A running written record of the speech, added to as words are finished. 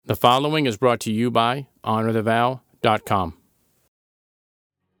The following is brought to you by HonorTheVow.com.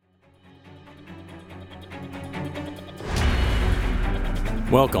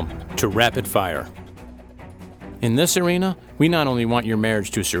 Welcome to Rapid Fire. In this arena, we not only want your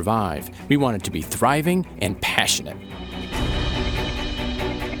marriage to survive, we want it to be thriving and passionate.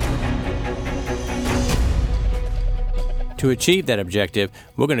 To achieve that objective,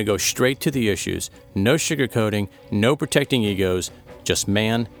 we're going to go straight to the issues. No sugarcoating, no protecting egos, just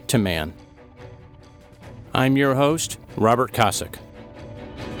man to man. I'm your host, Robert Kosick.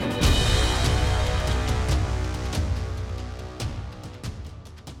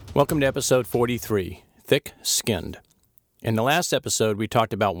 Welcome to episode 43, Thick-Skinned. In the last episode, we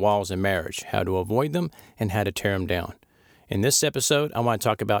talked about walls in marriage, how to avoid them, and how to tear them down. In this episode, I want to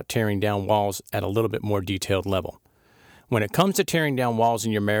talk about tearing down walls at a little bit more detailed level. When it comes to tearing down walls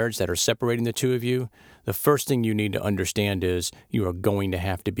in your marriage that are separating the two of you, the first thing you need to understand is you are going to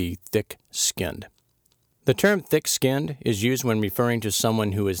have to be thick-skinned. The term thick-skinned is used when referring to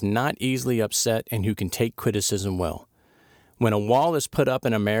someone who is not easily upset and who can take criticism well. When a wall is put up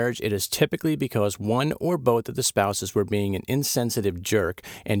in a marriage, it is typically because one or both of the spouses were being an insensitive jerk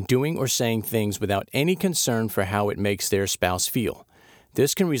and doing or saying things without any concern for how it makes their spouse feel.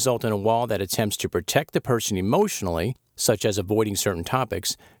 This can result in a wall that attempts to protect the person emotionally, such as avoiding certain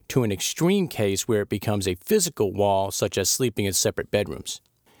topics, to an extreme case where it becomes a physical wall, such as sleeping in separate bedrooms.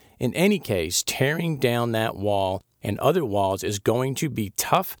 In any case, tearing down that wall and other walls is going to be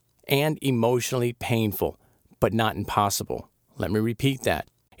tough and emotionally painful, but not impossible. Let me repeat that.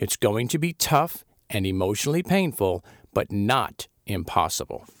 It's going to be tough and emotionally painful, but not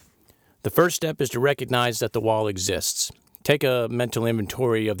impossible. The first step is to recognize that the wall exists. Take a mental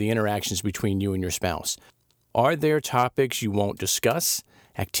inventory of the interactions between you and your spouse. Are there topics you won't discuss?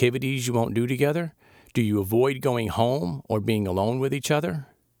 Activities you won't do together? Do you avoid going home or being alone with each other?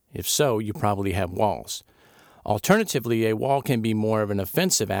 If so, you probably have walls. Alternatively, a wall can be more of an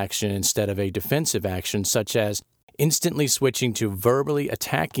offensive action instead of a defensive action, such as instantly switching to verbally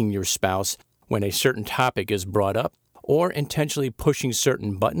attacking your spouse when a certain topic is brought up, or intentionally pushing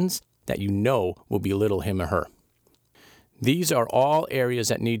certain buttons that you know will belittle him or her. These are all areas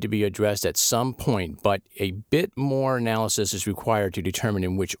that need to be addressed at some point, but a bit more analysis is required to determine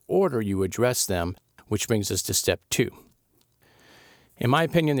in which order you address them, which brings us to step 2. In my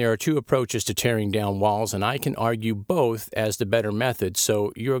opinion, there are 2 approaches to tearing down walls, and I can argue both as the better method,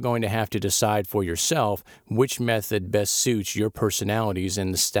 so you're going to have to decide for yourself which method best suits your personalities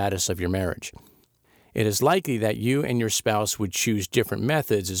and the status of your marriage. It is likely that you and your spouse would choose different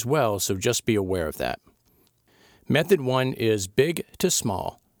methods as well, so just be aware of that. Method 1 is big to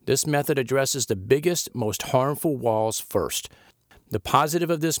small. This method addresses the biggest, most harmful walls first. The positive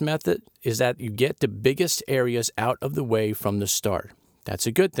of this method is that you get the biggest areas out of the way from the start. That's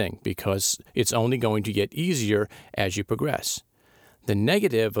a good thing because it's only going to get easier as you progress. The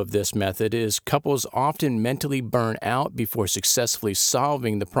negative of this method is couples often mentally burn out before successfully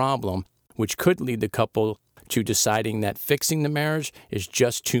solving the problem, which could lead the couple to deciding that fixing the marriage is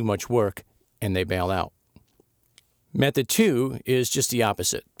just too much work and they bail out. Method 2 is just the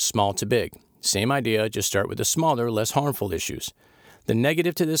opposite, small to big. Same idea, just start with the smaller, less harmful issues. The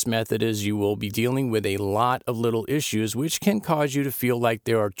negative to this method is you will be dealing with a lot of little issues, which can cause you to feel like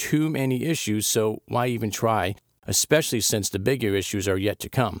there are too many issues, so why even try, especially since the bigger issues are yet to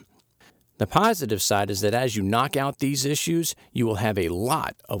come. The positive side is that as you knock out these issues, you will have a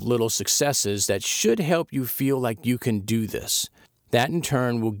lot of little successes that should help you feel like you can do this. That in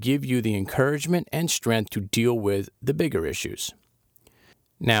turn will give you the encouragement and strength to deal with the bigger issues.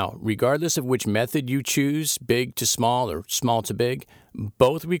 Now, regardless of which method you choose, big to small or small to big,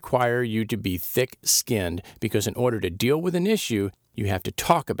 both require you to be thick-skinned because in order to deal with an issue, you have to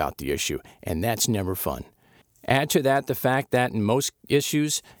talk about the issue, and that's never fun. Add to that the fact that in most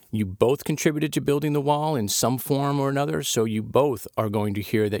issues, you both contributed to building the wall in some form or another, so you both are going to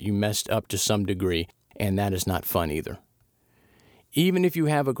hear that you messed up to some degree, and that is not fun either. Even if you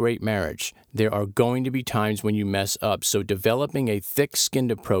have a great marriage, there are going to be times when you mess up, so developing a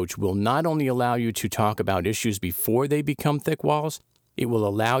thick-skinned approach will not only allow you to talk about issues before they become thick walls, it will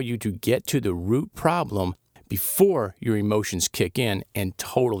allow you to get to the root problem before your emotions kick in and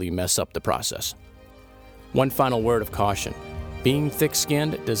totally mess up the process. One final word of caution. Being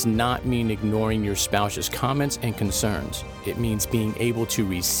thick-skinned does not mean ignoring your spouse's comments and concerns. It means being able to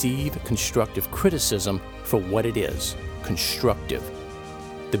receive constructive criticism for what it is. Constructive.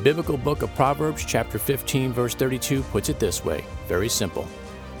 The biblical book of Proverbs, chapter 15, verse 32, puts it this way, very simple.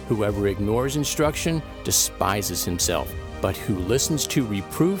 Whoever ignores instruction despises himself, but who listens to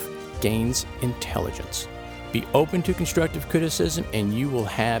reproof gains intelligence. Be open to constructive criticism, and you will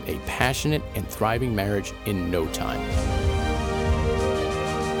have a passionate and thriving marriage in no time.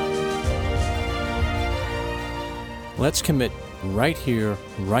 Let's commit right here,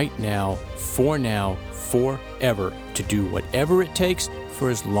 right now, forever, to do whatever it takes for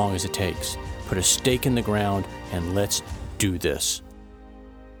as long as it takes. Put a stake in the ground, and let's do this.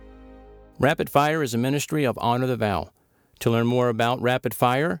 Rapid Fire is a ministry of Honor the Vow. To learn more about Rapid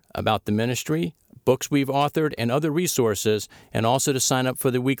Fire, about the ministry, books we've authored, and other resources, and also to sign up for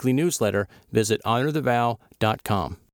the weekly newsletter, visit honorthevow.com.